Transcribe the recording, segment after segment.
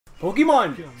Pokemon,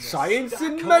 Welcome to Science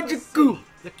and Stockholm Magic City, Goo!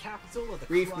 the capital of the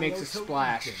Reef makes a Cryoto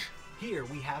splash. region. Here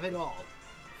we have it all.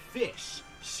 Fish,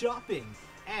 shopping,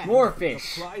 and More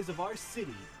fish. the prize of our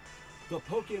city. The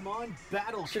Pokemon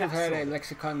Battle Should have Castle. had a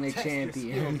Lexicon Test your skills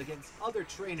champion. against other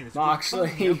trainers Moxley.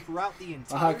 throughout the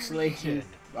entire region.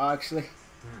 Moxley.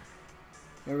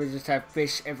 Never just have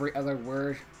fish every other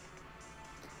word.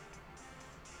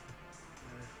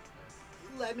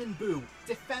 Lemon Boo,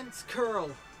 Defense Curl.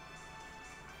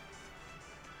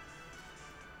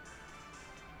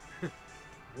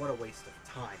 What a waste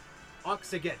of time.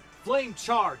 Oxygen, Flame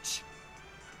Charge.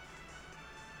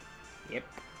 Yep.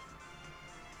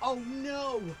 Oh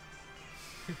no!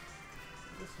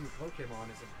 This new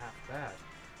Pokemon isn't half bad.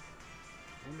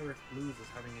 Wonder if Blues is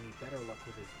having any better luck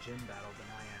with his gym battle than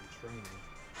I am training.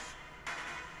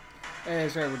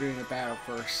 That's right, we're doing the battle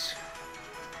first.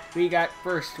 We got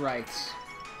first rights.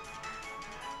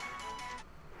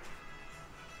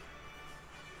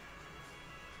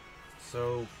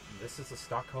 So, this is the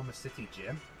Stockholm City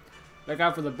gym? Look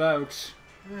out for the boats.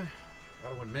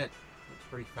 Gotta admit, looks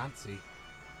pretty fancy.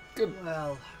 Good.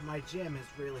 Well, my gym is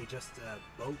really just a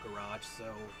boat garage, so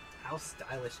how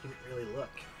stylish can it really look?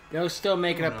 They'll still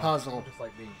make it a I puzzle. just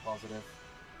like being positive.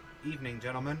 Evening,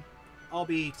 gentlemen. I'll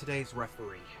be today's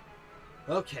referee.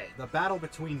 Okay, the battle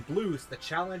between Blues, the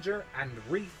challenger, and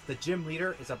Reef, the gym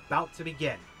leader, is about to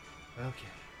begin. Okay,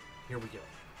 here we go.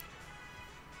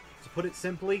 To put it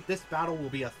simply, this battle will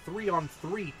be a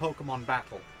 3-on-3 Pokemon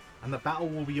battle, and the battle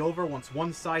will be over once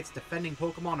one side's defending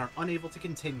Pokemon are unable to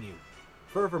continue.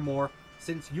 Furthermore,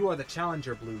 since you are the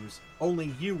challenger, Blues,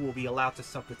 only you will be allowed to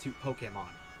substitute Pokemon.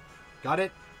 Got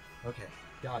it? Okay,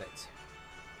 got it.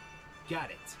 Got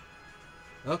it.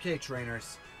 Okay,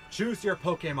 trainers, choose your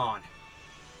Pokemon.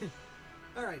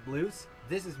 Alright, Blues,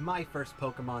 this is my first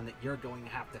Pokemon that you're going to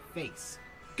have to face.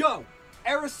 Go!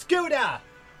 Aeroscuda!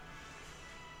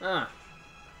 Ah.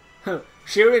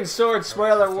 Shooting sword,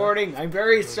 spoiler warning. I'm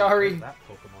very sorry. That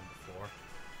Pokemon before.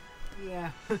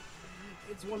 Yeah,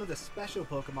 it's one of the special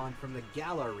Pokemon from the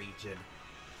Galar region.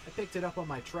 I picked it up on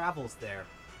my travels there.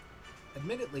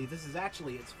 Admittedly, this is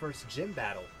actually its first gym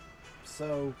battle.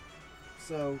 So,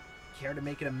 care to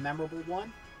make it a memorable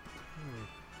one?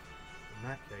 In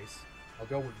that case, I'll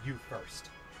go with you first.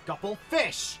 Gupple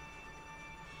Fish!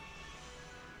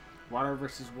 Water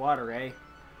versus water, eh?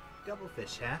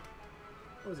 Gubblefish, huh?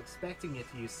 I was expecting you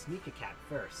to use Sneak-a-Cat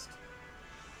first.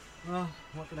 Well,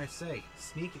 what can I say?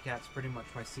 Sneak-a-Cat's pretty much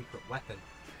my secret weapon.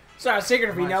 It's not a secret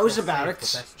if he Might as knows well about save it.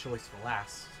 The best choice for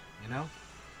last, you know?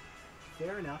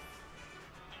 Fair enough.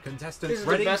 This Contestants is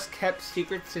ready? the best kept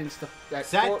secret since that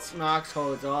Set. Fort Knox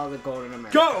holds all the gold in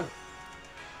America. Go!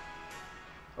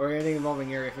 Or anything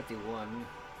involving Area 51.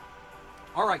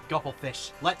 Alright,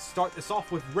 Gubblefish, let's start this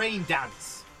off with Rain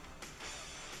Dance.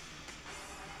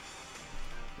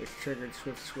 Which triggered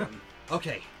Swift Swim.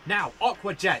 Okay, now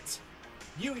Aqua Jet.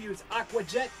 You use Aqua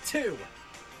Jet too.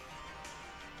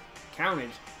 Counted.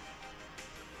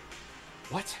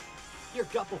 What? Your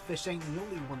Gubblefish ain't the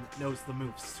only one that knows the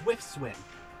move Swift Swim.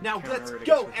 Now Counter let's it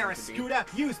go, against what it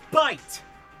Aeroscuda! Use Bite!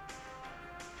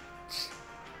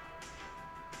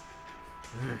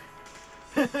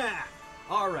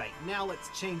 Alright, now let's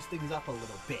change things up a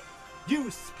little bit.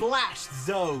 Use Splash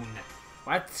Zone!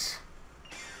 What?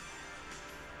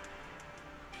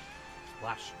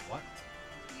 Splash what?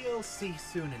 You'll see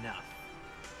soon enough.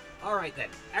 Alright then,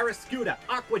 Aeroscuda,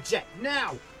 Aqua Jet,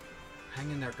 now!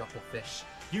 Hang in there, Gubblefish.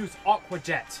 Use Aqua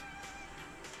Jet.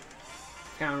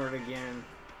 Counter it again.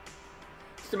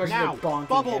 Just imagine Now, the bonking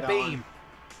Bubble head Beam!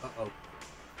 Uh-oh.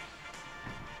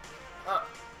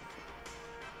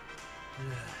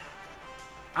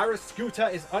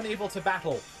 Aeroscuda is unable to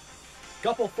battle.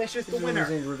 Gubblefish is the This is one of winner. those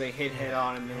things where they hit head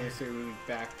on and then they move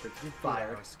back for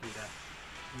fire. Aeroscuda.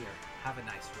 Here, have a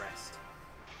nice rest.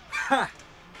 Ha!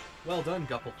 Well done,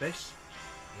 Gubblefish.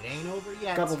 It ain't over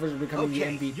yet. Gubblefish is becoming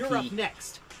okay, the MVP. You're up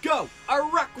next. Go!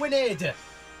 Araquanid!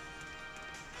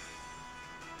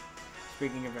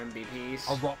 Speaking of MVPs.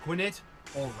 Araquanid?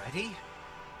 Already?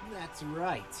 That's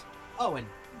right. Oh, and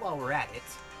while we're at it...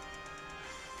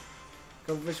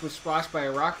 Gubblefish was splashed by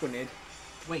a Araquanid.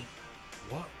 Wait,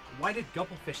 what? Why did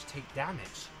Gubblefish take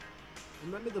damage?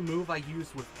 Remember the move I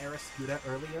used with Aeroscuda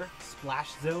earlier?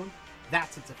 Splash Zone?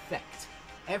 That's its effect.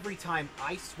 Every time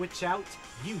I switch out,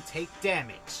 you take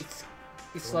damage.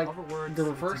 It's So like in other words, the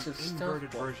reverse of it's an stealth.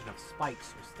 inverted version of Spikes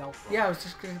or Stealth Roll. Yeah, I was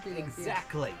just gonna be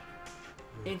Exactly.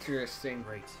 Interesting.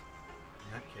 Great.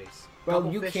 In that case,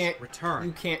 Well, you Gubblefish, can't return.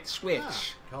 You can't switch.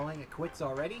 Ah, calling it quits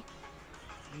already?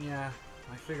 Yeah,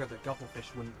 I figured that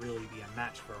Gubblefish wouldn't really be a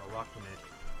match for Araquanid.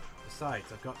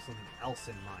 Besides, I've got something else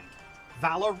in mind.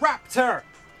 Valoraptor!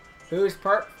 Who's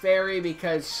part fairy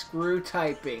because screw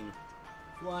typing.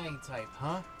 Flying type,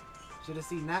 huh? Should have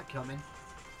seen that coming.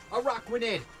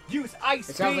 Araquanid! Use Ice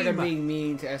It sounds Beam! like I'm being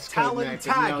mean to Escode Talon Knight,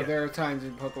 Tag! but no, there are times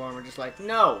in Pokemon where just like,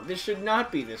 no, this should not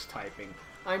be this typing.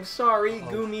 I'm sorry,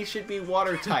 Goomy should be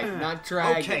water type, not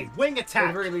dragon. Okay, wing Or attack! at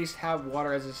the very least have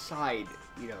water as a side,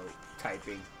 you know,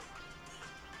 typing.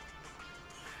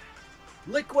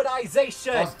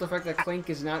 Liquidization! Also, the fact that Clink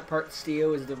is not part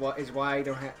steel is why I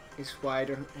don't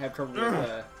have trouble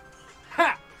with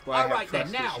Ha! why I have Alright then,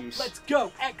 trust now, issues. let's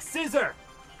go! X-Scissor!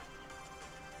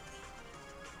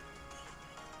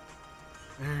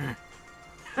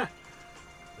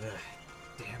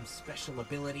 Damn special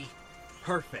ability.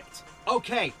 Perfect.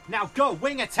 Okay, now go!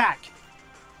 Wing attack!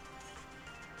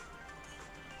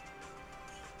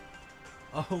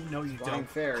 Oh, no you Flying don't.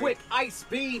 Fairy. Quick Ice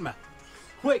Beam!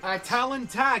 Quick Talon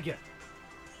Tag!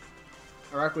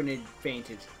 Araquanid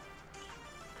fainted.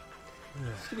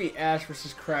 It's gonna be Ash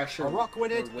versus Crash or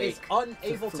Araquanid Wake. is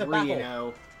unable It's to a battle.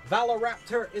 3-0.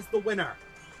 Valoraptor is the winner.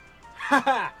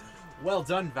 Haha! Well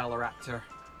done, Valoraptor.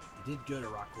 You did good,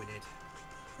 Araquanid.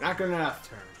 Not good enough.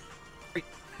 Turn.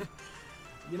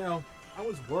 You know, I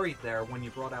was worried there when you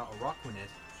brought out Araquanid,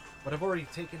 but I've already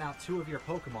taken out 2 of your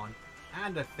Pokemon,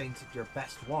 and I've fainted your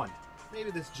best one.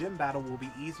 Maybe this gym battle will be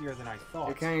easier than I thought.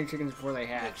 You're counting your chickens before they Make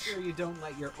hatch. sure you don't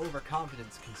let your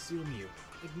overconfidence consume you.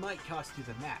 It might cost you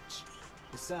the match.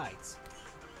 Besides,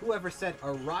 whoever said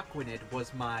Araquanid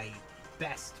was my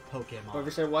best Pokemon?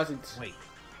 Whoever said wasn't. Wait.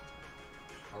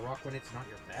 Araquanid's not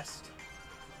your best?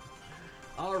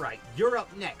 Alright, you're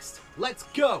up next. Let's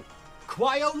go!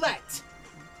 Quiolette!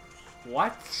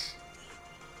 What?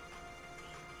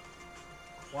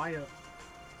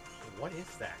 What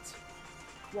is that?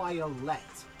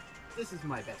 Quiolette. This is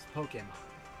my best Pokemon.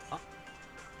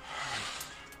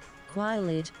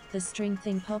 Quiolette, the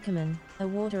string-thing Pokemon, a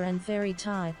water and fairy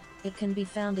type. It can be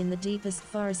found in the deepest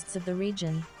forests of the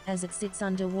region, as it sits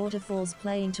under waterfalls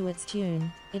playing to its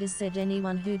tune. It is said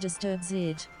anyone who disturbs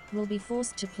it will be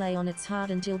forced to play on its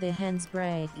heart until their hands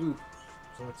break. Ooh.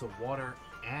 So it's a water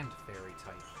and fairy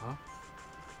type, huh?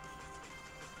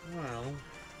 Well,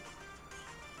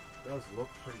 it does look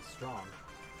pretty strong.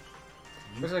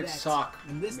 Looks like Sock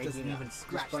And this making doesn't a- even just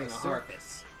scratch playing the a harp.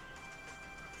 surface.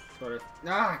 Sort of.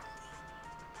 Ah!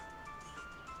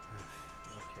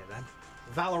 Okay then.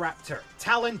 Valoraptor,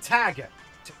 Talon Tag!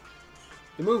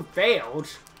 The move failed.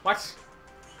 What?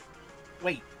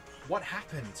 Wait, what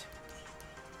happened?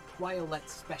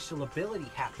 Quiolette's special ability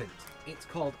happened. It's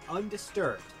called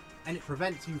Undisturbed, and it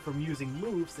prevents you from using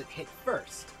moves that hit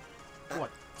first. What,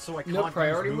 so I can't No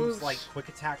priority use moves moves? like Quick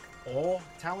Attack or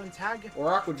Talon Tag?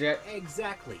 Or Aqua Jet.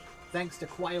 Exactly. Thanks to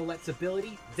Quiolette's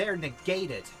ability, they're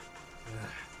negated. Ugh.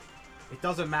 It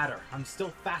doesn't matter. I'm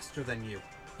still faster than you.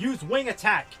 Use Wing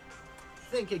Attack!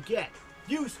 Think again.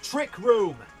 Use Trick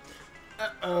Room!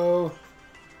 Uh-oh.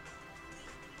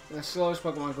 The slowest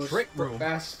Pokemon goes Trick Room.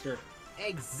 faster.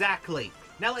 Exactly.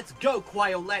 Now let's go,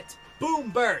 Quiolette! Boom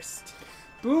Burst!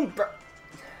 Boom!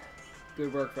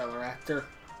 Good work, Veloraptor.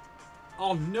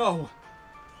 Oh no!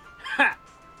 Ha!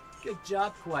 Good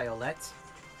job, Quiolette.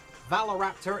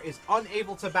 Valoraptor is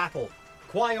unable to battle.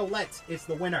 Quiolette is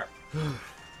the winner.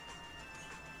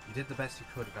 You did the best you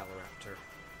could, Valoraptor.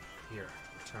 Here,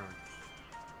 return.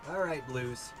 Alright,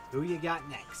 Blues. Who you got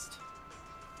next?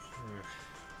 Let's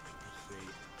see.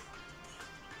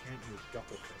 Can't use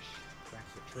Gupplefish.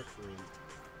 Thanks to Trick Room.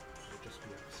 It'll just be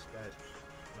a sped.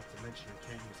 Not to mention I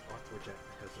can't use Aqua Jet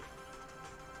because of...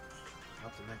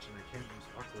 Not to mention I can't use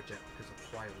Aqua Jet because of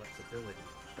Quiolette's ability.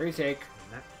 Retake.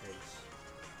 In that case...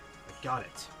 I got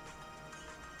it.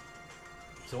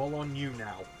 It's all on you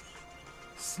now.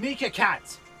 Sneak a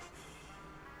Cat!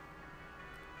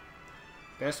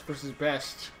 Best versus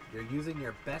best. You're using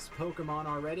your best Pokemon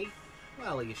already?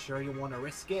 Well, are you sure you want to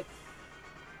risk it?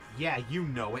 Yeah, you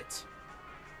know it.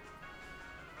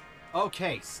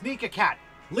 Okay, Sneak a Cat!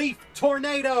 Leaf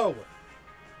Tornado!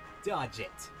 Dodge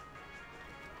it.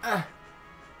 Ah.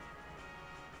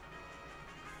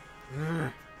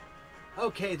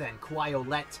 Okay then,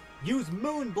 Quiolette. Use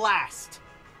Moon Blast!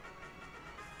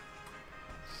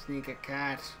 Sneak a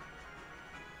cat.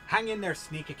 Hang in there,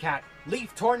 Sneak a Cat.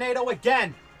 Leaf Tornado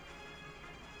again!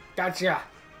 Gotcha.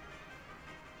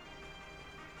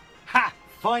 Ha!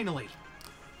 Finally!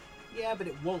 Yeah, but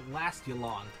it won't last you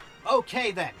long.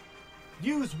 Okay then.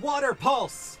 Use Water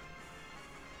Pulse!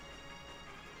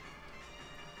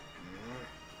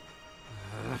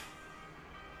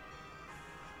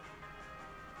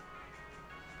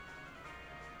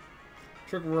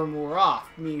 Trick Room wore off,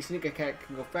 meaning Sneak a Cat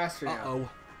can go faster now. Uh-oh.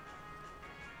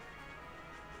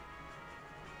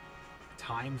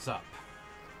 Time's up.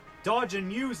 Dodge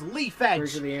and use leaf edge.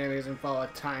 Version of the anime doesn't follow a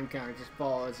time counter, it just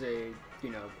follows a,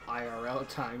 IRL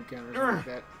time counter or something like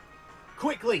that.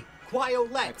 Quickly,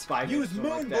 Quiolette, Like 5 use minutes, something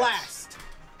Moon like that. Blast.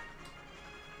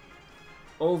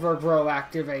 Overgrow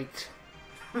activate.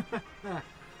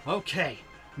 Okay,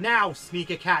 now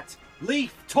Sneaker Cat,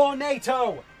 Leaf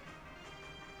Tornado.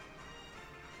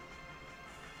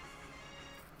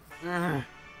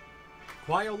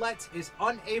 Quiolette is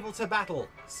unable to battle.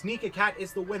 Sneaker Cat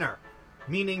is the winner,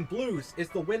 meaning Blues is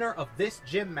the winner of this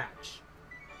gym match.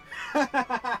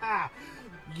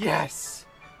 Yes!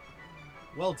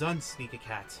 Well done, Sneaker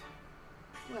Cat.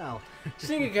 Well,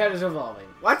 Sneaker Cat is evolving.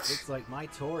 What? looks like my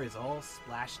tour is all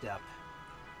splashed up.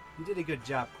 You did a good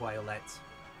job, Quiolette.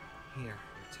 Here,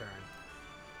 return.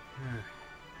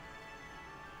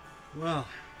 Well,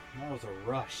 that was a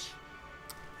rush.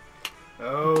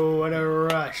 Oh, what a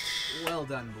rush. Well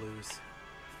done, Blues.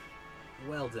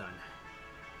 Well done.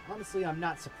 Honestly, I'm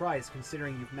not surprised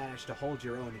considering you've managed to hold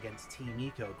your own against Team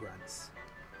Eco Grunts.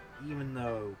 Even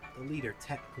though the leader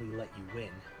technically let you win.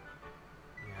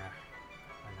 Yeah,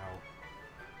 I know.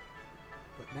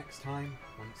 But next time,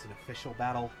 when it's an official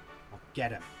battle, I'll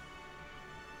get him.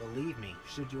 Believe me,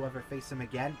 should you ever face him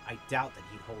again, I doubt that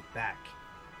he'd hold back.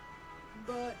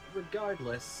 But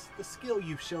regardless, the skill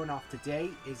you've shown off today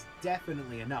is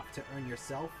definitely enough to earn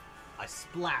yourself a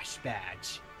Splash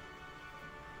Badge.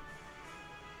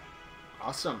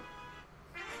 Awesome.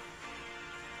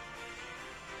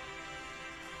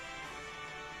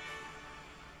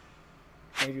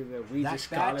 Maybe we That just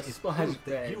got a badge is splash proof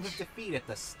that badge. you have defeated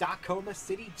the Stockholm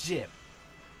City Gym.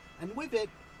 And with it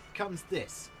comes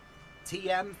this,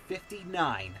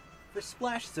 TM59, for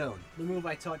Splash Zone, the move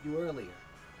I taught you earlier.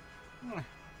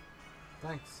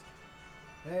 Thanks.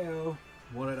 Heyo,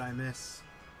 what did I miss?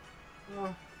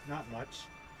 Oh, not much.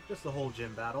 Just the whole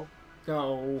gym battle.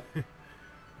 No.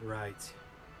 Right.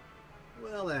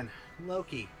 Well then,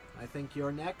 Loki, I think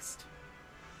you're next.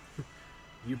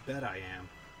 You bet I am.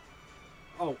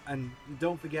 Oh, and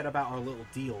don't forget about our little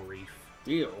deal, Reef.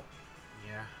 Deal.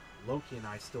 Yeah, Loki and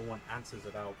I still want answers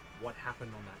about what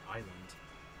happened on that island.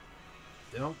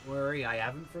 Don't worry, I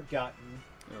haven't forgotten.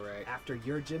 Alright. After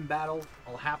your gym battle,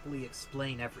 I'll happily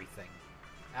explain everything.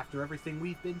 After everything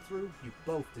we've been through, you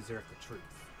both deserve the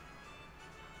truth.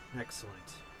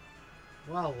 Excellent.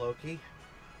 Well, Loki,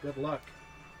 good luck.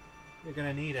 You're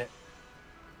gonna need it.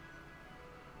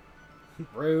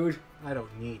 Rude. I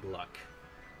don't need luck.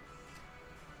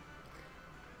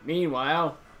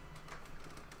 Meanwhile,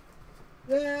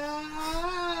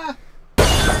 Ah!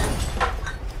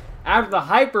 after the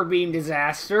hyper beam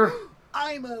disaster,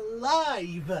 I'm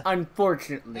alive!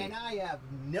 unfortunately, And I have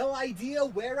no idea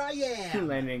where I am!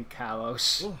 landed in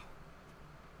Kalos. Oh,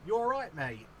 you alright,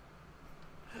 mate?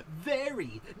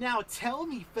 Very. Now tell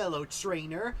me, fellow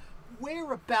trainer,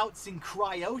 whereabouts in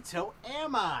Cryoto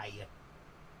am I?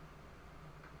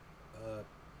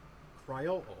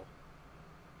 Cryoto?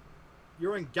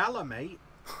 You're in Gala, mate.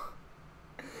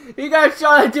 You got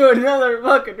shot into another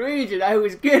fucking region. I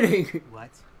was kidding. What?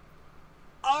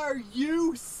 Are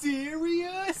you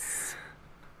serious?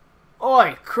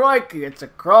 Oi, crikey, it's a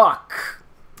croc.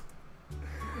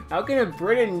 How can a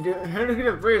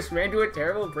British man do a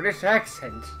terrible British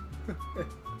accent?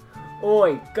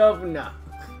 Oi, governor.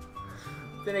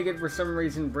 Then again, for some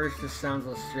reason, British just sounds a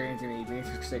little strange to me. Maybe it's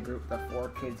because they group the 4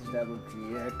 kids in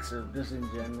WGX, or just in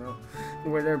general.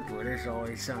 Where they're British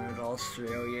always sounded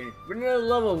Australian, but in a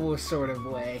lovable sort of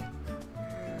way.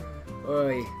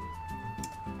 Oi.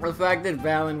 The fact that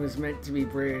Valen was meant to be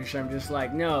British, I'm just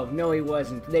like, no, he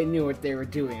wasn't. They knew what they were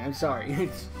doing. I'm sorry.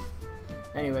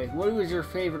 Anyway, what was your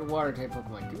favorite water type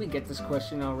Pokemon? Did we get this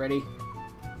question already?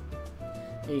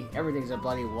 Hey, everything's a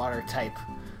bloody water type.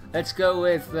 Let's go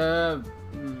with, I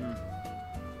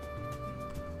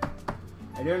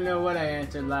don't know what I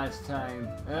answered last time.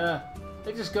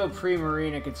 Let's just go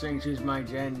pre-Marina considering she was my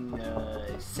Gen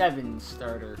 7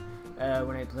 starter.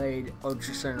 When I played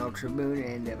Ultra Sun and Ultra Moon,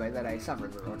 and by that I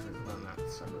suffered with Ultra... Well, not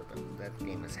suffered, but that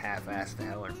game is half-assed to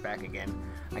hell and back again.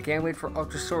 I can't wait for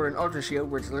Ultra Sword and Ultra Shield,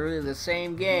 where it's literally the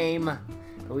same game,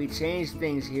 but we changed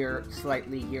things here,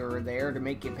 slightly here or there, to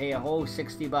make you pay a whole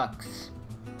 $60.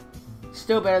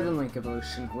 Still better than Link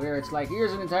Evolution, where it's like,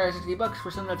 here's an entire $60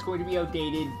 for something that's going to be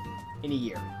outdated in a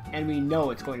year. And we know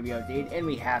it's going to be outdated, and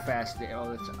we half-assed it. Oh,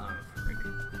 that's Link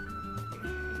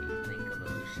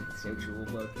Evolution. Search your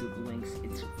both Google links.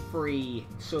 It's free.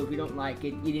 So if you don't like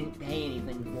it, you didn't pay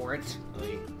anything for it.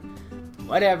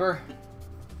 Whatever.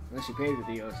 Unless you paid the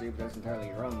DLC, but that's entirely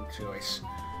your own choice.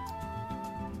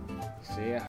 See ya.